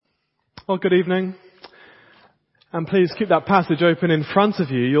Well, good evening. And please keep that passage open in front of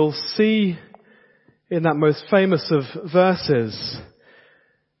you. You'll see in that most famous of verses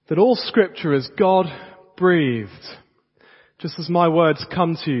that all Scripture is God-breathed. Just as my words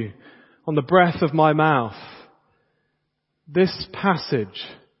come to you on the breath of my mouth, this passage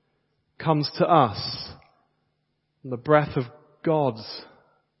comes to us on the breath of God's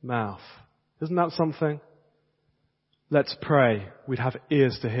mouth. Isn't that something? Let's pray we'd have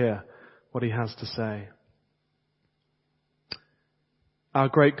ears to hear what he has to say. Our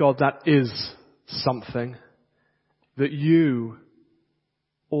great God, that is something, that you,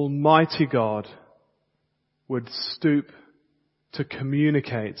 Almighty God, would stoop to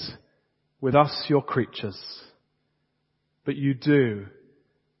communicate with us, your creatures. But you do.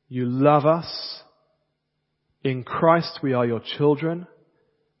 You love us. In Christ we are your children.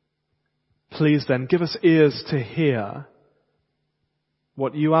 Please then give us ears to hear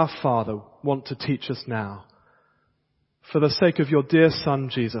what you, our Father, want to teach us now. For the sake of your dear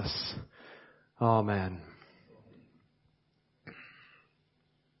Son, Jesus. Amen.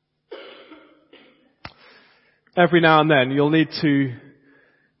 Every now and then you'll need to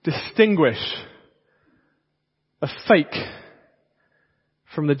distinguish a fake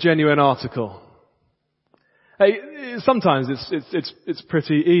from the genuine article. Hey, sometimes it's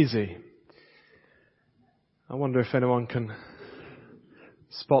pretty easy. I wonder if anyone can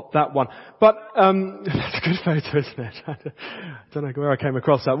spot that one. But that's a good photo, isn't it? I don't know where I came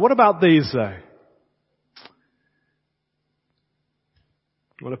across that. What about these, though?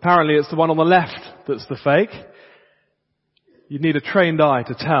 Well, apparently it's the one on the left that's the fake. You'd need a trained eye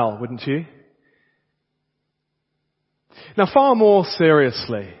to tell, wouldn't you? Now, far more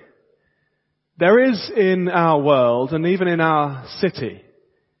seriously, there is in our world, and even in our city,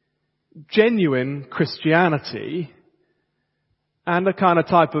 genuine Christianity and a kind of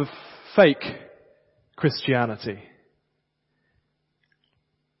type of fake Christianity.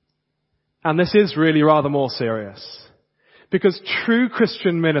 And this is really rather more serious, because true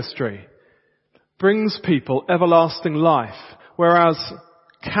Christian ministry brings people everlasting life, whereas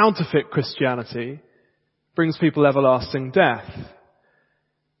counterfeit Christianity brings people everlasting death.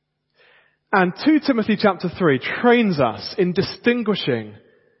 And 2 Timothy chapter 3 trains us in distinguishing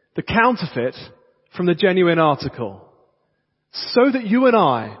the counterfeit from the genuine article, so that you and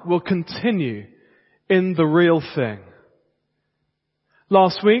I will continue in the real thing.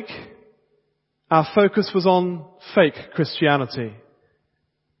 Last week, our focus was on fake Christianity.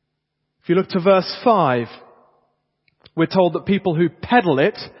 If you look to verse 5, we're told that people who peddle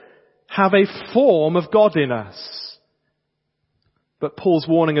it have a form of godliness. But Paul's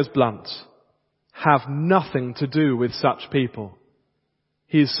warning is blunt. Have nothing to do with such people.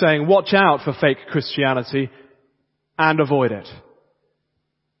 He's saying, watch out for fake Christianity and avoid it.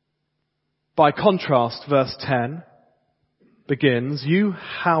 By contrast, verse 10 begins, you,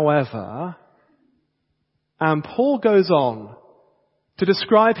 however, and Paul goes on to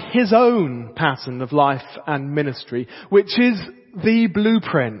describe his own pattern of life and ministry, which is the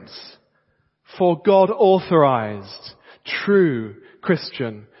blueprint for God-authorized, true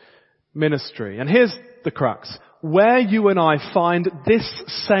Christian ministry. And here's the crux. Where you and I find this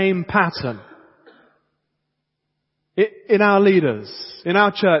same pattern in our leaders, in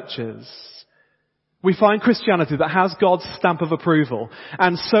our churches, we find Christianity that has God's stamp of approval.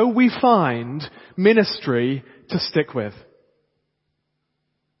 And so we find ministry to stick with.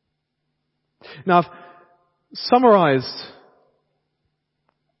 Now, I've summarized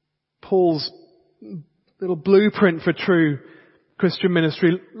Paul's little blueprint for true Christian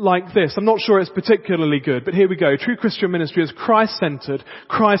ministry like this. I'm not sure it's particularly good, but here we go. True Christian ministry is Christ-centered,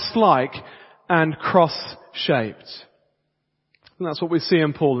 Christ-like, and cross-shaped. And that's what we see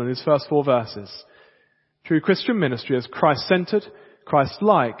in Paul in his first 4 verses. True Christian ministry is Christ-centered,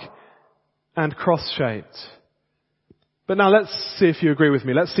 Christ-like, and cross-shaped. But now let's see if you agree with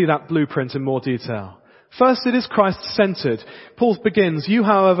me. Let's see that blueprint in more detail. First, it is Christ-centered. Paul begins, you,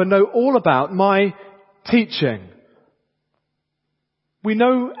 however, know all about my teaching. We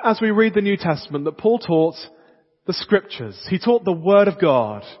know as we read the New Testament that Paul taught the Scriptures. He taught the Word of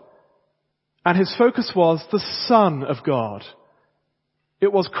God. And his focus was the Son of God.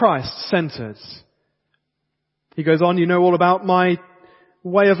 It was Christ-centered. He goes on, you know all about my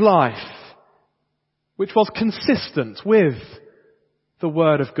way of life, which was consistent with the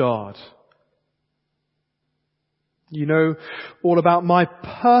Word of God. You know all about my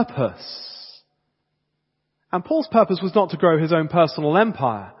purpose. And Paul's purpose was not to grow his own personal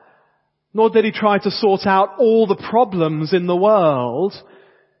empire, nor did he try to sort out all the problems in the world.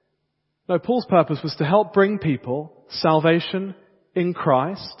 No, Paul's purpose was to help bring people salvation in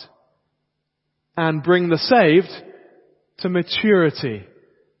Christ and bring the saved to maturity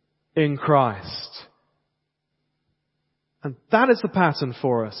in Christ. And that is the pattern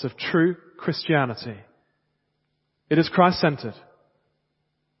for us of true Christianity. It is Christ-centered.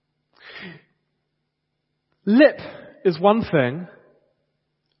 Lip is one thing,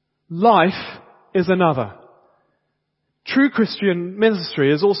 life is another. True Christian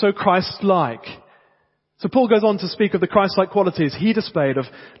ministry is also Christ-like. So Paul goes on to speak of the Christ-like qualities he displayed of,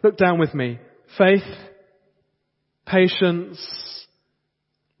 look down with me, faith, patience,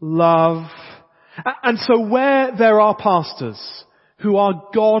 love. And so where there are pastors who are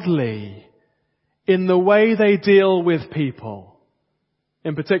godly in the way they deal with people,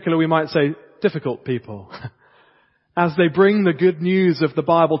 in particular we might say difficult people, as they bring the good news of the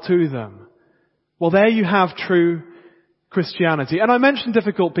Bible to them, well, there you have true Christianity. And I mention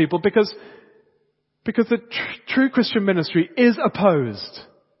difficult people because the true Christian ministry is opposed.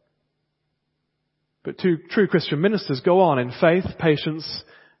 But true Christian ministers go on in faith, patience,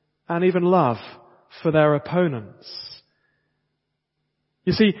 and even love for their opponents.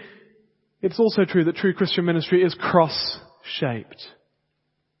 You see, it's also true that true Christian ministry is cross-shaped.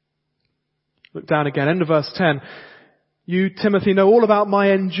 Look down again, end of verse 10. You, Timothy, know all about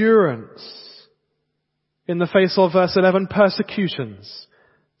my endurance in the face of, verse 11, persecutions,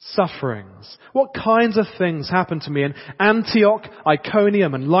 sufferings. What kinds of things happened to me in Antioch,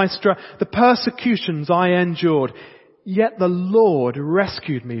 Iconium, and Lystra? The persecutions I endured, yet the Lord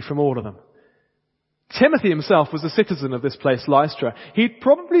rescued me from all of them. Timothy himself was a citizen of this place, Lystra. He'd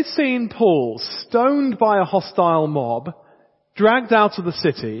probably seen Paul stoned by a hostile mob, dragged out of the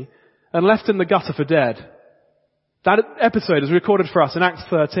city, and left in the gutter for dead. That episode is recorded for us in Acts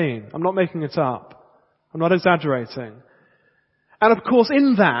 13. I'm not making it up. I'm not exaggerating. And of course,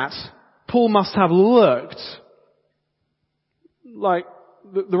 in that, Paul must have looked like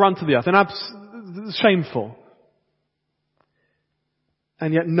the run to the earth, and shameful.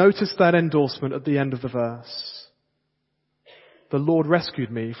 And yet notice that endorsement at the end of the verse. The Lord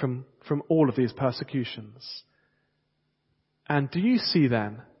rescued me from all of these persecutions. And do you see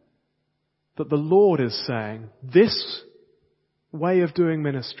then that the Lord is saying, this way of doing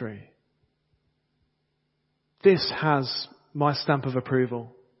ministry, this has my stamp of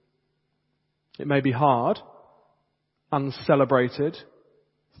approval. It may be hard, uncelebrated,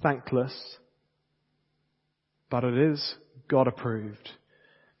 thankless, but it is God approved.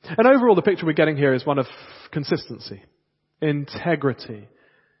 And overall the picture we're getting here is one of consistency, integrity.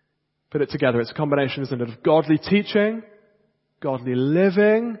 Put it together, it's a combination, isn't it, of godly teaching, godly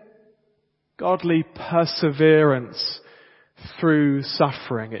living, godly perseverance through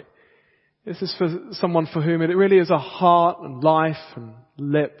suffering. This is for someone for whom it really is a heart and life and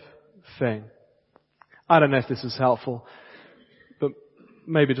lip thing. I don't know if this is helpful, but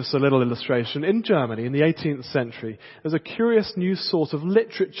maybe just a little illustration. In Germany, in the 18th century, there's a curious new sort of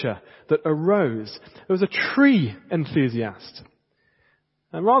literature that arose. There was a tree enthusiast.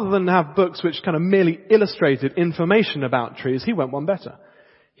 And rather than have books which kind of merely illustrated information about trees, he went one better.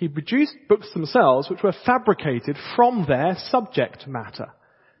 He produced books themselves which were fabricated from their subject matter.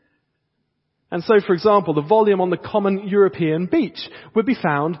 And so, for example, the volume on the common European beech would be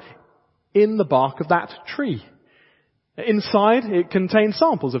found in the bark of that tree. Inside, it contained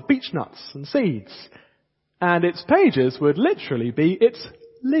samples of beech nuts and seeds. And its pages would literally be its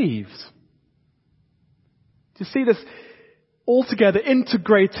leaves. Do you see this altogether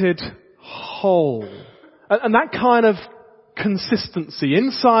integrated whole? And that kind of consistency,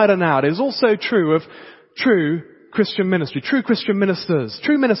 inside and out, is also true of true Christian ministry, true Christian ministers.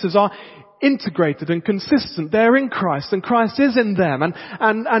 True ministers are integrated and consistent. They're in Christ and Christ is in them.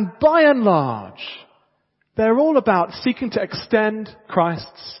 And by and large, they're all about seeking to extend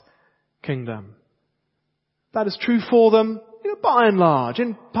Christ's kingdom. That is true for them, by and large,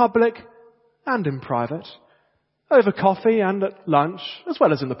 in public and in private, over coffee and at lunch, as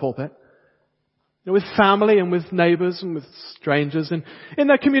well as in the pulpit. With family and with neighbours and with strangers, in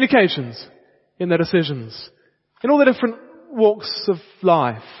their communications, in their decisions, in all the different walks of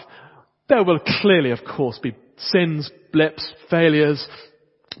life. There will clearly, of course, be sins, blips, failures,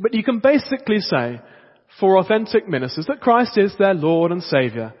 but you can basically say, for authentic ministers, that Christ is their Lord and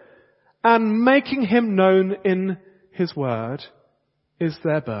Saviour, and making Him known in His Word is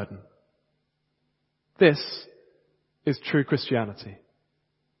their burden. This is true Christianity.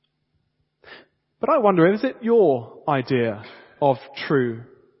 But I wonder, is it your idea of true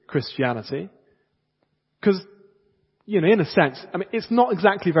Christianity? Because, in a sense, it's not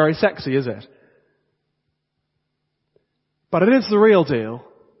exactly very sexy, is it? But it is the real deal.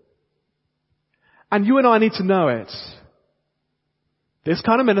 And you and I need to know it. This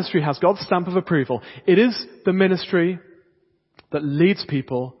kind of ministry has God's stamp of approval. It is the ministry that leads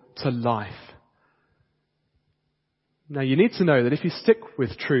people to life. Now you need to know that if you stick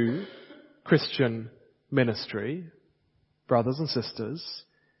with true Christian ministry, brothers and sisters,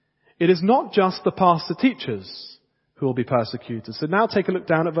 it is not just the pastor teachers who will be persecuted. So now take a look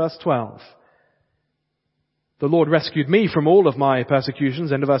down at verse 12. The Lord rescued me from all of my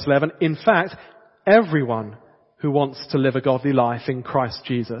persecutions, end of verse 11. In fact, everyone who wants to live a godly life in Christ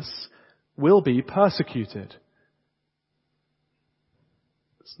Jesus will be persecuted.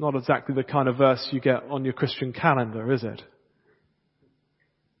 It's not exactly the kind of verse you get on your Christian calendar, is it?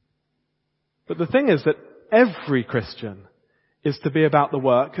 But the thing is that every Christian is to be about the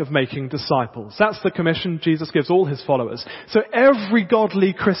work of making disciples. That's the commission Jesus gives all his followers. So every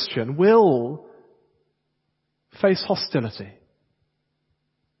godly Christian will face hostility.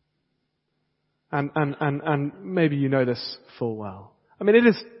 And maybe you know this full well. I mean, it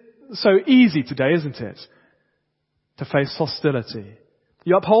is so easy today, isn't it, to face hostility.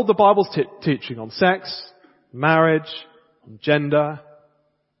 You uphold the Bible's teaching on sex, marriage, on gender.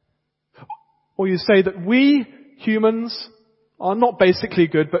 Or you say that we humans are not basically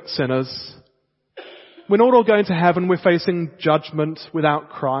good but sinners. We're not all going to heaven. We're facing judgment without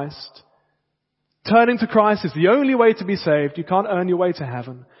Christ. Turning to Christ is the only way to be saved. You can't earn your way to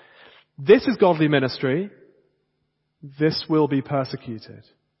heaven. This is godly ministry. This will be persecuted.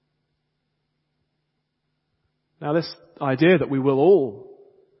 Now this idea that we will all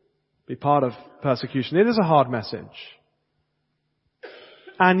be part of persecution, it is a hard message.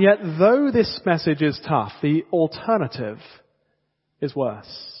 And yet though this message is tough, the alternative is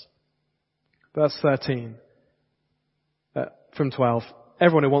worse. Verse 13 from 12.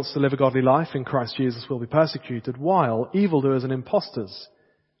 Everyone who wants to live a godly life in Christ Jesus will be persecuted, while evildoers and impostors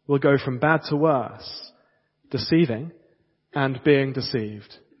will go from bad to worse, deceiving and being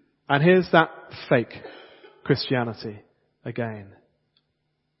deceived. And here's that fake Christianity again.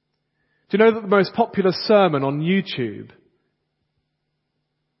 Do you know that the most popular sermon on YouTube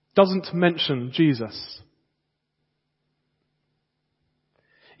doesn't mention Jesus?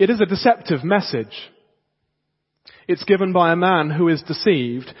 It is a deceptive message. It's given by a man who is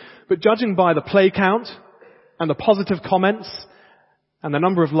deceived, but judging by the play count and the positive comments and the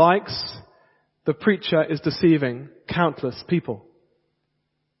number of likes, the preacher is deceiving countless people.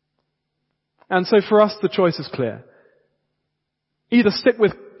 And so for us, the choice is clear. Either stick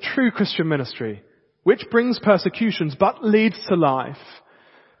with true Christian ministry, which brings persecutions but leads to life,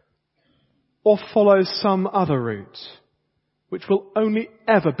 or follow some other route, which will only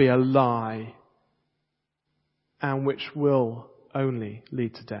ever be a lie and which will only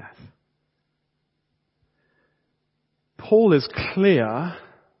lead to death. Paul is clear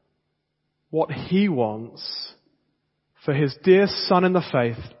what he wants for his dear son in the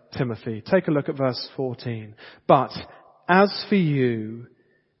faith, Timothy. Take a look at verse 14. But as for you,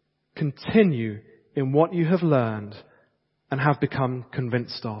 continue in what you have learned and have become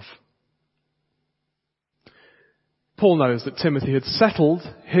convinced of. Paul knows that Timothy had settled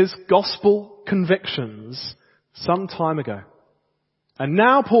his gospel convictions some time ago. And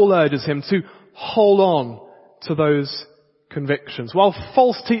now Paul urges him to hold on to those convictions. While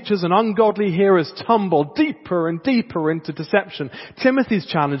false teachers and ungodly hearers tumble deeper and deeper into deception, Timothy's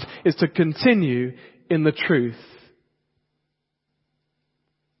challenge is to continue in the truth.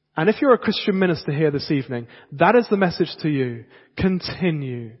 And if you're a Christian minister here this evening, that is the message to you.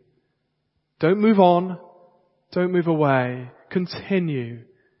 Continue. Don't move on. Don't move away. Continue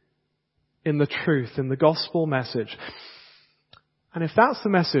in the truth, in the gospel message. And if that's the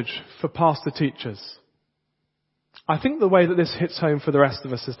message for pastor teachers, I think the way that this hits home for the rest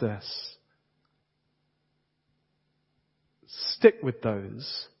of us is this. Stick with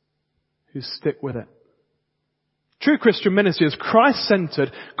those who stick with it. True Christian ministry is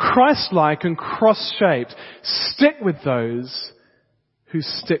Christ-centered, Christ-like and cross-shaped. Stick with those who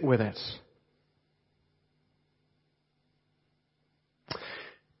stick with it.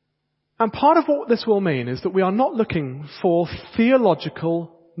 And part of what this will mean is that we are not looking for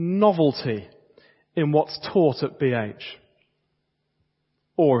theological novelty in what's taught at BH.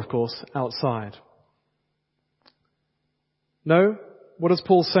 Or, of course, outside. No, what does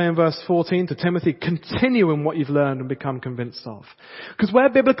Paul say in verse 14 to Timothy? Continue in what you've learned and become convinced of. Because where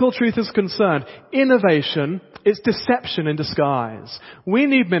biblical truth is concerned, innovation is deception in disguise. We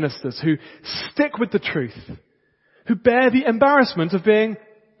need ministers who stick with the truth, who bear the embarrassment of being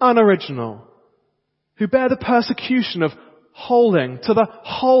unoriginal, who bear the persecution of holding to the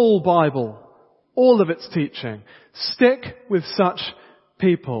whole Bible, all of its teaching. Stick with such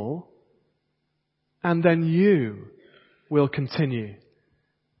people, and then you will continue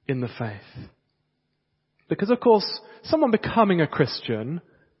in the faith. Because of course, someone becoming a Christian,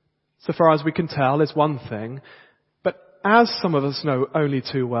 so far as we can tell, is one thing. But as some of us know only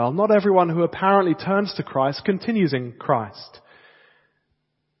too well, not everyone who apparently turns to Christ continues in Christ.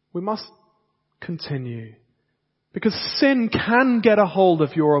 We must continue. Because sin can get a hold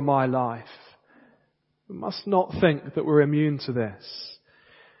of your or my life. We must not think that we're immune to this.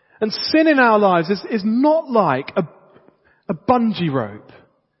 And sin in our lives is not like a bungee rope.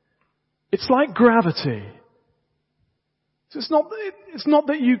 It's like gravity. So it's not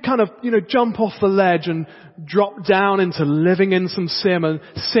that you kind of, jump off the ledge and drop down into living in some sin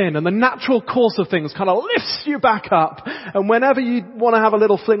and the natural course of things kind of lifts you back up. And whenever you want to have a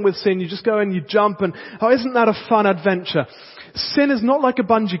little fling with sin, you just go and you jump and, isn't that a fun adventure? Sin is not like a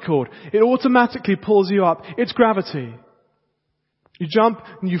bungee cord. It automatically pulls you up. It's gravity. You jump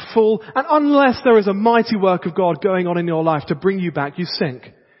and you fall, and unless there is a mighty work of God going on in your life to bring you back, you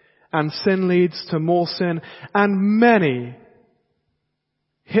sink. And sin leads to more sin, and many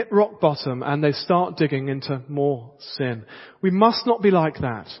hit rock bottom and they start digging into more sin. We must not be like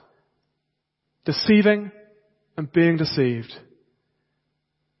that. Deceiving and being deceived.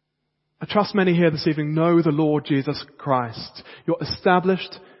 I trust many here this evening know the Lord Jesus Christ. You're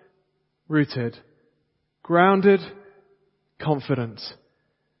established, rooted, grounded, confident.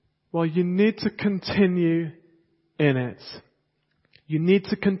 Well, you need to continue in it. You need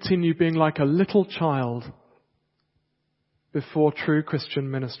to continue being like a little child before true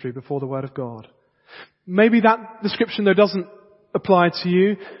Christian ministry, before the Word of God. Maybe that description though doesn't apply to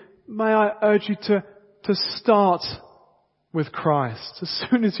you. May I urge you to start with Christ as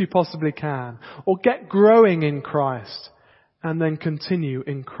soon as you possibly can, or get growing in Christ and then continue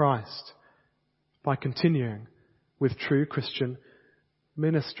in Christ by continuing with true Christian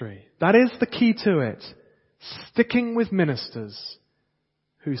ministry. That is the key to it. Sticking with ministers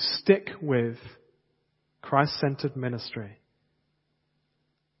who stick with Christ-centered ministry.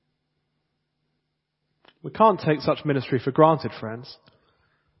 We can't take such ministry for granted, friends.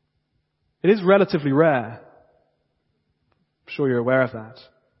 It is relatively rare. I'm sure you're aware of that.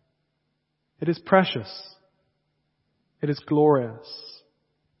 It is precious. It is glorious.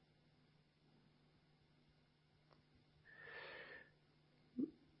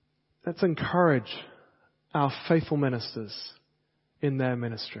 Let's encourage our faithful ministers in their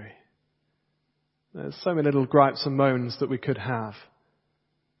ministry. There's so many little gripes and moans that we could have.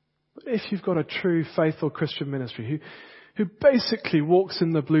 But if you've got a true faithful Christian ministry who basically walks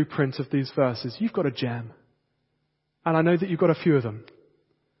in the blueprint of these verses, you've got a gem. And I know that you've got a few of them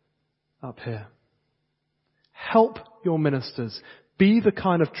up here. Help your ministers. Be the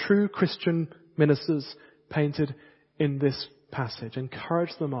kind of true Christian ministers painted in this passage.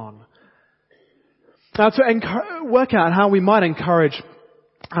 Encourage them on. Now to work out how we might encourage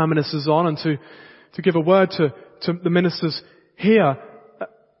our ministers on and to give a word to the ministers here,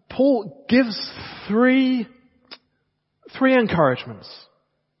 Paul gives three encouragements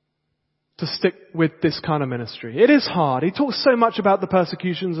to stick with this kind of ministry. It is hard. He talks so much about the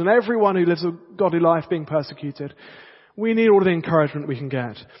persecutions and everyone who lives a godly life being persecuted. We need all the encouragement we can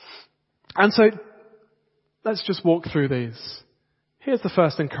get. And so let's just walk through these. Here's the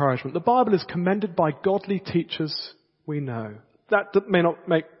first encouragement. The Bible is commended by godly teachers we know. That may not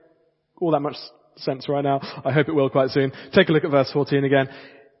make all that much sense right now. I hope it will quite soon. Take a look at verse 14 again.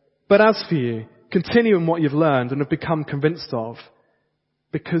 But as for you, continue in what you've learned and have become convinced of,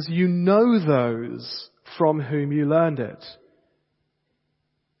 because you know those from whom you learned it.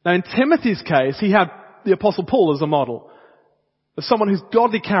 Now in Timothy's case, he had the Apostle Paul as a model, as someone whose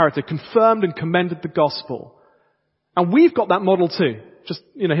godly character confirmed and commended the gospel. And we've got that model too, just,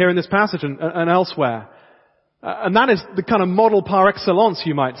 here in this passage and elsewhere. And that is the kind of model par excellence,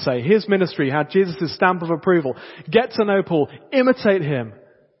 you might say. His ministry had Jesus' stamp of approval. Get to know Paul. Imitate him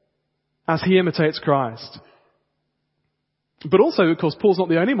as he imitates Christ. But also, of course, Paul's not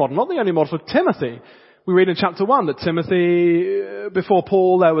the only model. Not the only model for Timothy. We read in chapter 1 that Timothy, before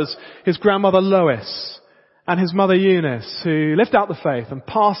Paul, there was his grandmother Lois and his mother Eunice, who lived out the faith and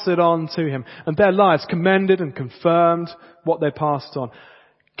passed it on to him. And their lives commended and confirmed what they passed on.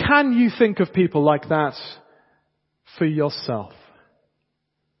 Can you think of people like that for yourself?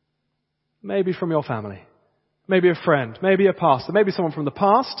 Maybe from your family. Maybe a friend. Maybe a pastor. Maybe someone from the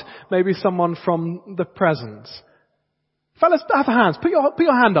past. Maybe someone from the present. Fellas, have hands. Put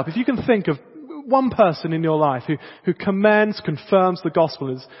your hand up if you can think of one person in your life who commends, confirms the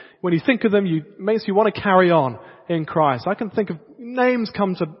gospel. Is when you think of them, it makes you want to carry on in Christ. I can think of names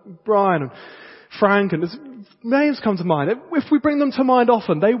come to Brian and Frank, and names come to mind. If we bring them to mind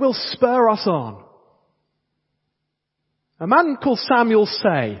often, they will spur us on. A man called Samuel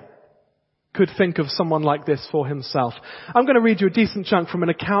Say could think of someone like this for himself. I'm going to read you a decent chunk from an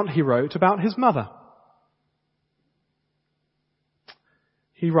account he wrote about his mother.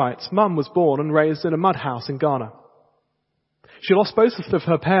 He writes, "Mum was born and raised in a mud house in Ghana. She lost both of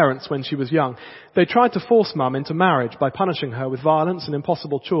her parents when she was young. They tried to force Mum into marriage by punishing her with violence and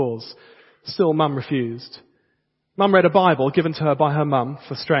impossible chores. Still, Mum refused. Mum read a Bible given to her by her mum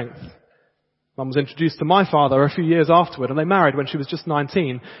for strength. Mum was introduced to my father a few years afterward, and they married when she was just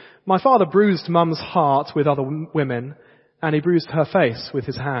 19. My father bruised Mum's heart with other women, and he bruised her face with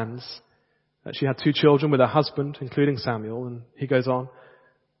his hands. She had 2 children with her husband, including Samuel," and he goes on.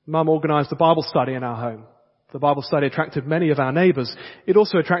 "Mum organised a Bible study in our home. The Bible study attracted many of our neighbours. It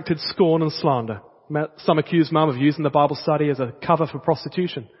also attracted scorn and slander. Some accused Mum of using the Bible study as a cover for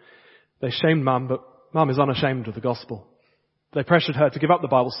prostitution. They shamed Mum, but Mum is unashamed of the gospel. They pressured her to give up the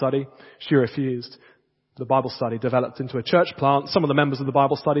Bible study. She refused. The Bible study developed into a church plant. Some of the members of the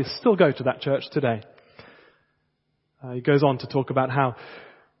Bible study still go to that church today." He goes on to talk about how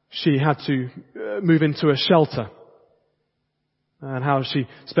she had to move into a shelter, and how she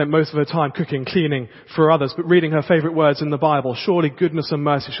spent most of her time cooking, cleaning for others, but reading her favourite words in the Bible. "Surely goodness and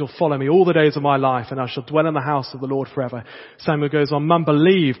mercy shall follow me all the days of my life, and I shall dwell in the house of the Lord forever." Samuel goes on, "Mum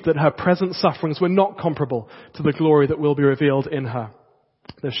believed that her present sufferings were not comparable to the glory that will be revealed in her.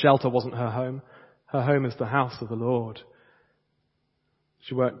 The shelter wasn't her home. Her home is the house of the Lord."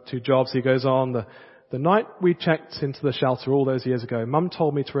 She worked 2 jobs, he goes on. The night we checked into the shelter all those years ago, Mum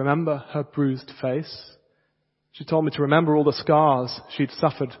told me to remember her bruised face. She told me to remember all the scars she'd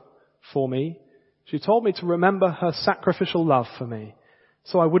suffered for me. She told me to remember her sacrificial love for me,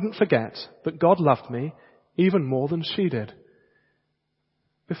 so I wouldn't forget that God loved me even more than she did.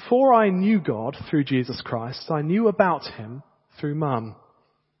 Before I knew God through Jesus Christ, I knew about him through Mum.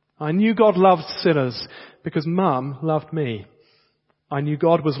 I knew God loved sinners because Mum loved me. I knew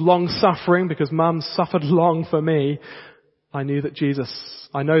God was long-suffering because Mum suffered long for me. I know that Jesus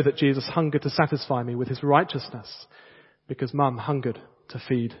hungered to satisfy me with his righteousness because Mum hungered to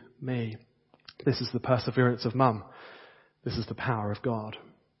feed me. This is the perseverance of Mum. This is the power of God.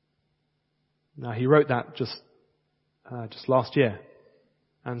 Now, he wrote that just last year.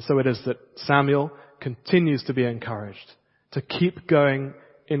 And so it is that Samuel continues to be encouraged to keep going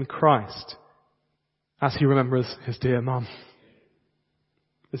in Christ as he remembers his dear Mum.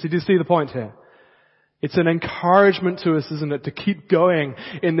 Do you see the point here? It's an encouragement to us, isn't it, to keep going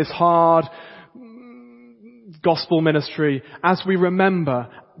in this hard gospel ministry as we remember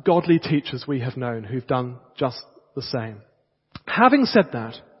godly teachers we have known who've done just the same. Having said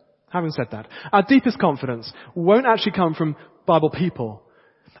that, our deepest confidence won't actually come from Bible people.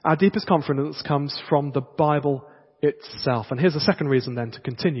 Our deepest confidence comes from the Bible itself. And here's a second reason then to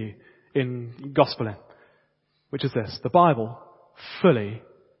continue in gospeling, which is this: the Bible fully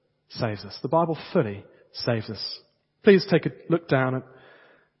saves us. The Bible fully saves us. Please take a look down at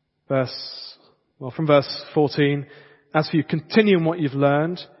from verse 14. "As for you, continue in what you've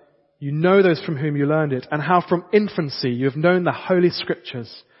learned. You know those from whom you learned it, and how from infancy you have known the Holy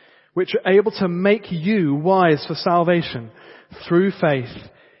Scriptures, which are able to make you wise for salvation through faith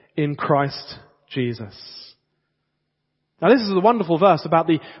in Christ Jesus." Now, this is a wonderful verse about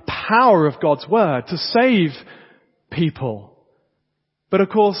the power of God's Word to save people. But of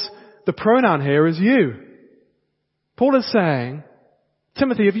course, the pronoun here is you. Paul is saying,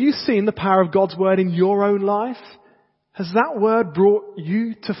 Timothy, have you seen the power of God's Word in your own life? Has that Word brought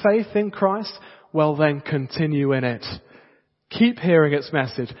you to faith in Christ? Well then, continue in it. Keep hearing its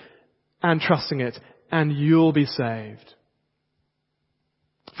message and trusting it, and you'll be saved.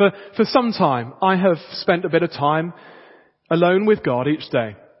 For some time, I have spent a bit of time alone with God each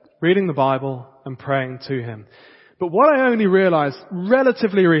day, reading the Bible and praying to him. But what I only realized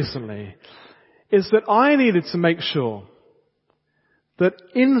relatively recently is that I needed to make sure that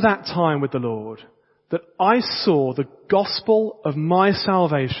in that time with the Lord, that I saw the gospel of my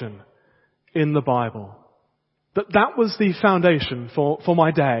salvation in the Bible. That was the foundation for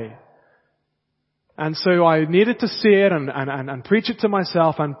my day. And so I needed to see it and preach it to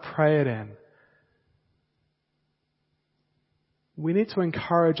myself and pray it in. We need to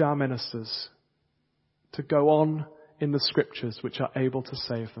encourage our ministers to go on in the Scriptures which are able to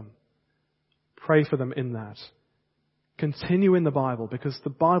save them. Pray for them in that. Continue in the Bible because the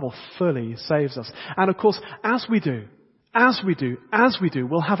Bible fully saves us. And of course, as we do,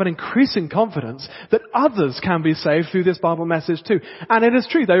 we'll have an increasing confidence that others can be saved through this Bible message too. And it is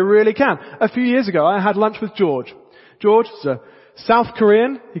true, they really can. A few years ago, I had lunch with George. George is a South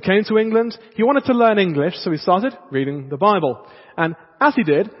Korean. He came to England. He wanted to learn English, so he started reading the Bible. And as he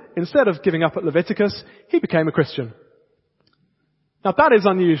did, instead of giving up at Leviticus, he became a Christian. Now that is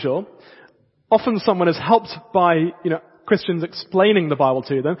unusual. Often someone is helped by, Christians explaining the Bible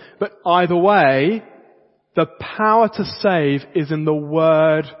to them, but either way, the power to save is in the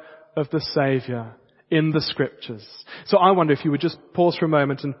word of the Saviour, in the Scriptures. So I wonder if you would just pause for a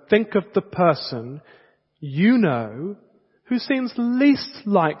moment and think of the person you know who seems least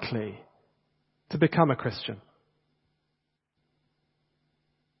likely to become a Christian.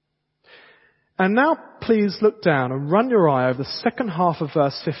 And now please look down and run your eye over the second half of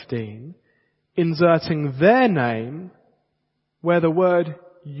verse 15, inserting their name where the word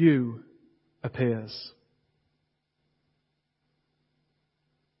you appears.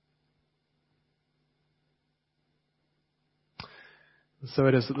 So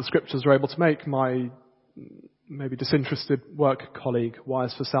it is that the Scriptures are able to make my maybe disinterested work colleague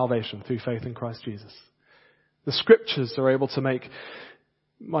wise for salvation through faith in Christ Jesus. The Scriptures are able to make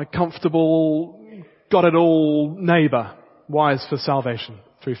my comfortable, got-it-all neighbour wise for salvation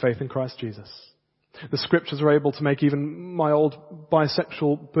through faith in Christ Jesus. The Scriptures are able to make even my old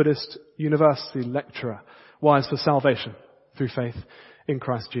bisexual Buddhist university lecturer wise for salvation through faith in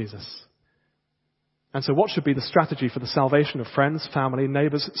Christ Jesus. And so what should be the strategy for the salvation of friends, family,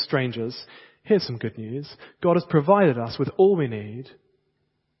 neighbours, strangers? Here's some good news. God has provided us with all we need,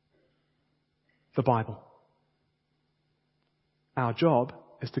 the Bible. Our job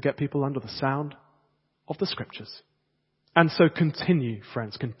is to get people under the sound of the Scriptures. And so continue,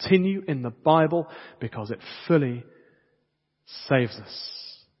 friends, continue in the Bible because it fully saves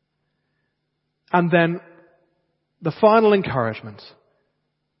us. And then the final encouragement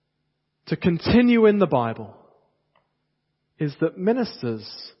to continue in the Bible is that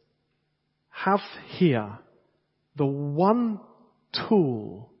ministers have here the one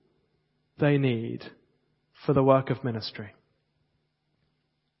tool they need for the work of ministry.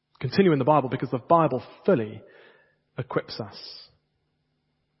 Continue in the Bible because the Bible fully equips us.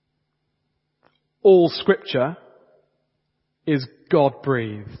 All Scripture is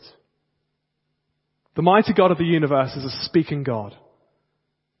God-breathed. The mighty God of the universe is a speaking God.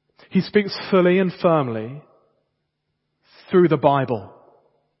 He speaks fully and firmly through the Bible.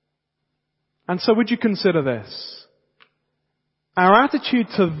 And so would you consider this? Our attitude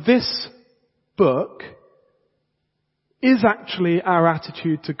to this book is actually our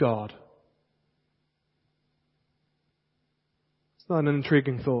attitude to God. It's not an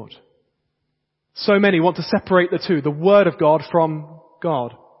intriguing thought. So many want to separate the two, the Word of God from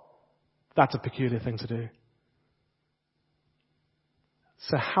God. That's a peculiar thing to do.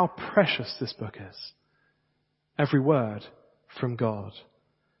 So how precious this book is. Every word from God.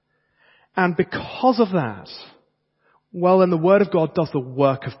 And because of that, well, then the Word of God does the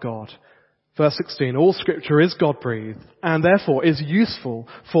work of God. Verse 16, all Scripture is God-breathed and therefore is useful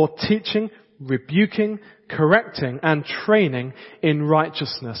for teaching, rebuking, correcting and training in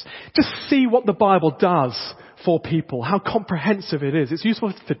righteousness. Just see what the Bible does for people, how comprehensive it is. It's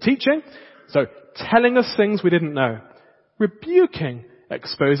useful for teaching, so telling us things we didn't know. Rebuking,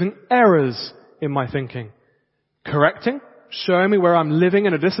 exposing errors in my thinking. Correcting, showing me where I'm living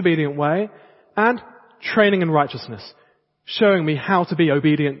in a disobedient way. And training in righteousness, showing me how to be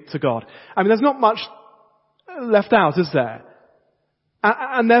obedient to God. I mean, there's not much left out, is there?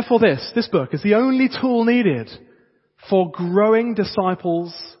 And therefore this book is the only tool needed for growing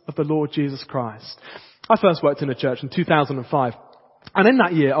disciples of the Lord Jesus Christ. I first worked in a church in 2005. And in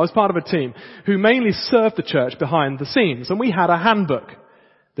that year, I was part of a team who mainly served the church behind the scenes. And we had a handbook,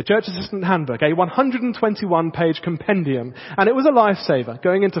 the Church Assistant Handbook, a 121-page compendium. And it was a lifesaver,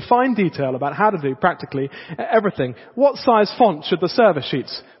 going into fine detail about how to do practically everything. What size font should the service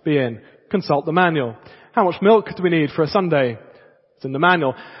sheets be in? Consult the manual. How much milk do we need for a Sunday? It's in the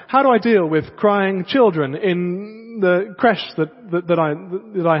manual. How do I deal with crying children in the creche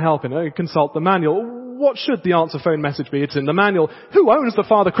that I help in? Consult the manual. What should the answer phone message be? It's in the manual. Who owns the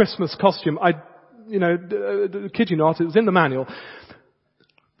Father Christmas costume? Kid you not, it was in the manual.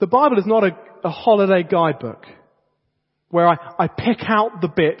 The Bible is not a holiday guidebook where I pick out the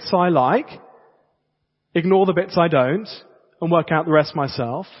bits I like, ignore the bits I don't, and work out the rest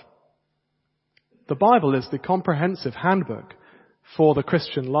myself. The Bible is the comprehensive handbook for the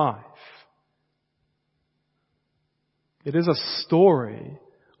Christian life. It is a story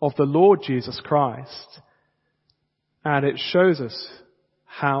of the Lord Jesus Christ, and it shows us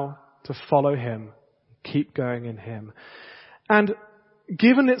how to follow Him, keep going in Him. And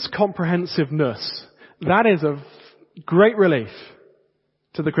given its comprehensiveness, that is of great relief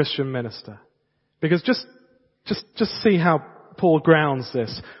to the Christian minister. Because just see how Paul grounds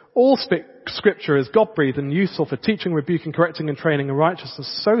this. All Scripture is God-breathed and useful for teaching, rebuking, correcting and training in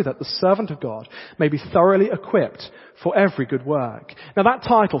righteousness, so that the servant of God may be thoroughly equipped for every good work. Now that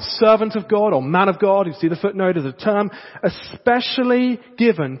title, servant of God or man of God, you see the footnote, is a term especially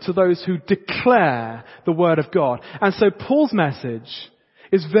given to those who declare the word of God. And so Paul's message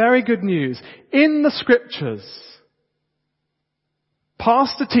is very good news. In the Scriptures,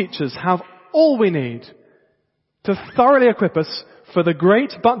 pastor teachers have all we need to thoroughly equip us for the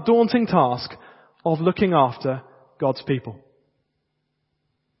great but daunting task of looking after God's people.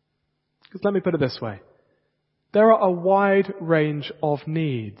 Because let me put it this way. There are a wide range of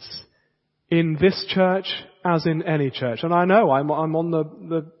needs in this church as in any church. And I know I'm on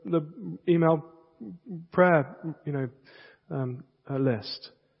the email prayer,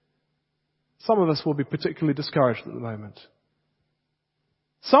 list. Some of us will be particularly discouraged at the moment.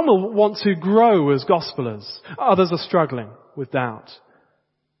 Some will want to grow as gospelers. Others are struggling with doubt.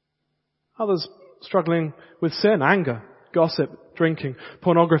 Others struggling with sin, anger, gossip, drinking,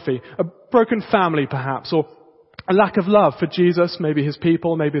 pornography, a broken family perhaps, or a lack of love for Jesus, maybe his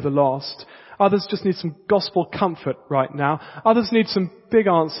people, maybe the lost. Others just need some gospel comfort right now. Others need some big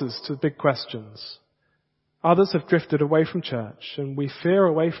answers to big questions. Others have drifted away from church, and we fear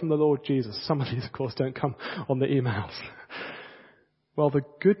away from the Lord Jesus. Some of these, of course, don't come on the emails. Well, the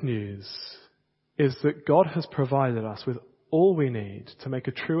good news is that God has provided us with all we need to make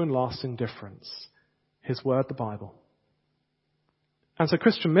a true and lasting difference. His word, the Bible. And so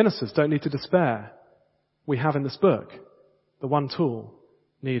Christian ministers don't need to despair. We have in this book the one tool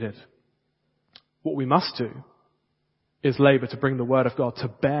needed. What we must do is labor to bring the word of God to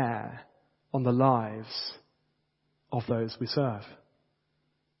bear on the lives of those we serve.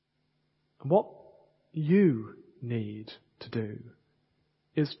 And what you need to do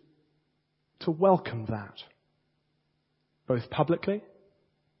is to welcome that, both publicly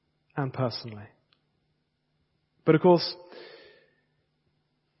and personally. But of course,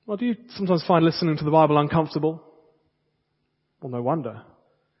 do you sometimes find listening to the Bible uncomfortable? Well, no wonder.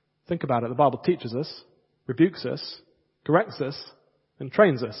 Think about it. The Bible teaches us, rebukes us, corrects us, and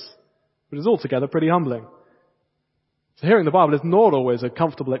trains us, which is altogether pretty humbling. So hearing the Bible is not always a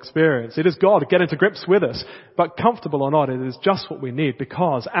comfortable experience. It is God getting to grips with us. But comfortable or not, it is just what we need,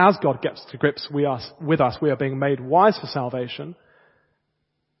 because as God gets to grips with us, we are being made wise for salvation,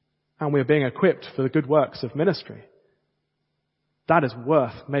 and we are being equipped for the good works of ministry. That is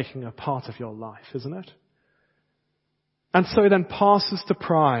worth making a part of your life, isn't it? And so then passers to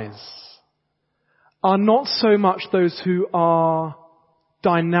prize are not so much those who are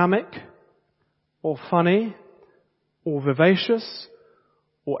dynamic or funny or vivacious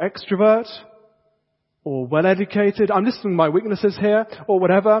or extrovert or well-educated. I'm listing my weaknesses here or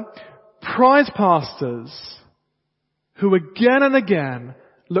whatever. Prize pastors who again and again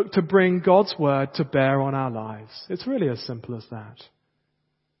look to bring God's word to bear on our lives. It's really as simple as that.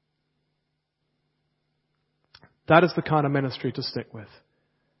 That is the kind of ministry to stick with.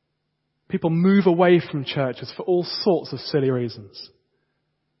 People move away from churches for all sorts of silly reasons.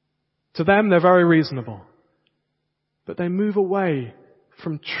 To them, they're very reasonable. But they move away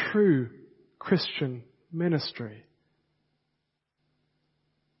from true Christian ministry.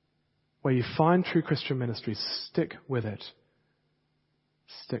 Where you find true Christian ministry, stick with it.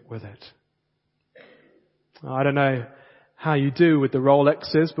 Stick with it. I don't know how you do with the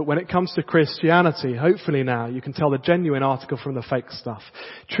Rolexes, but when it comes to Christianity, hopefully now you can tell the genuine article from the fake stuff.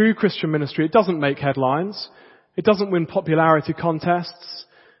 True Christian ministry, it doesn't make headlines. It doesn't win popularity contests.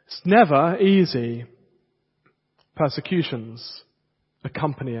 It's never easy. Persecutions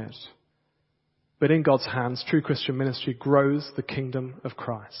accompany it. But in God's hands, true Christian ministry grows the kingdom of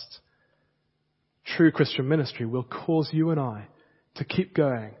Christ. True Christian ministry will cause you and I to keep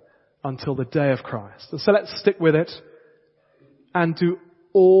going until the day of Christ. And so let's stick with it and do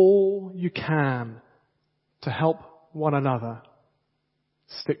all you can to help one another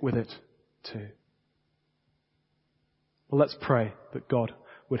stick with it too. Well, let's pray that God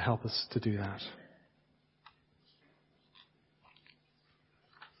would help us to do that.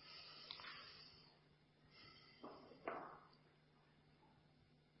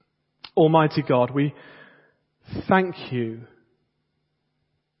 Almighty God, we thank you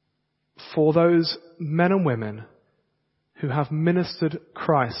for those men and women who have ministered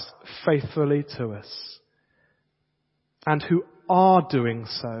Christ faithfully to us and who are doing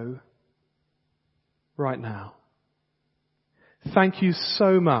so right now. Thank you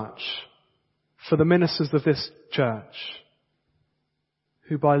so much for the ministers of this church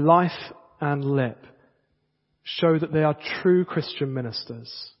who by life and lip show that they are true Christian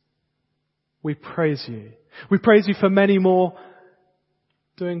ministers. We praise you. We praise you for many more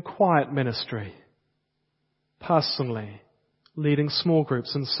doing quiet ministry, personally, leading small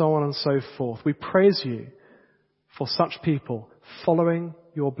groups and so on and so forth. We praise you for such people following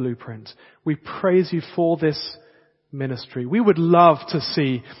your blueprint. We praise you for this ministry. We would love to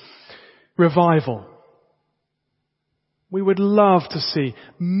see revival. We would love to see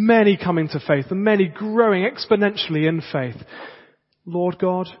many coming to faith and many growing exponentially in faith. Lord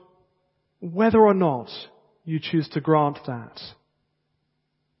God, whether or not you choose to grant that,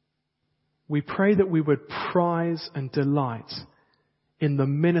 we pray that we would prize and delight in the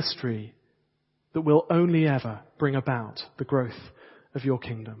ministry that will only ever bring about the growth of your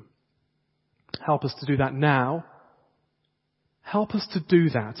kingdom. Help us to do that now. Help us to do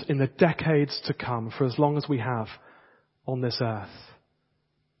that in the decades to come, for as long as we have on this earth.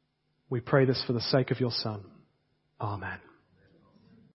 We pray this for the sake of your Son. Amen.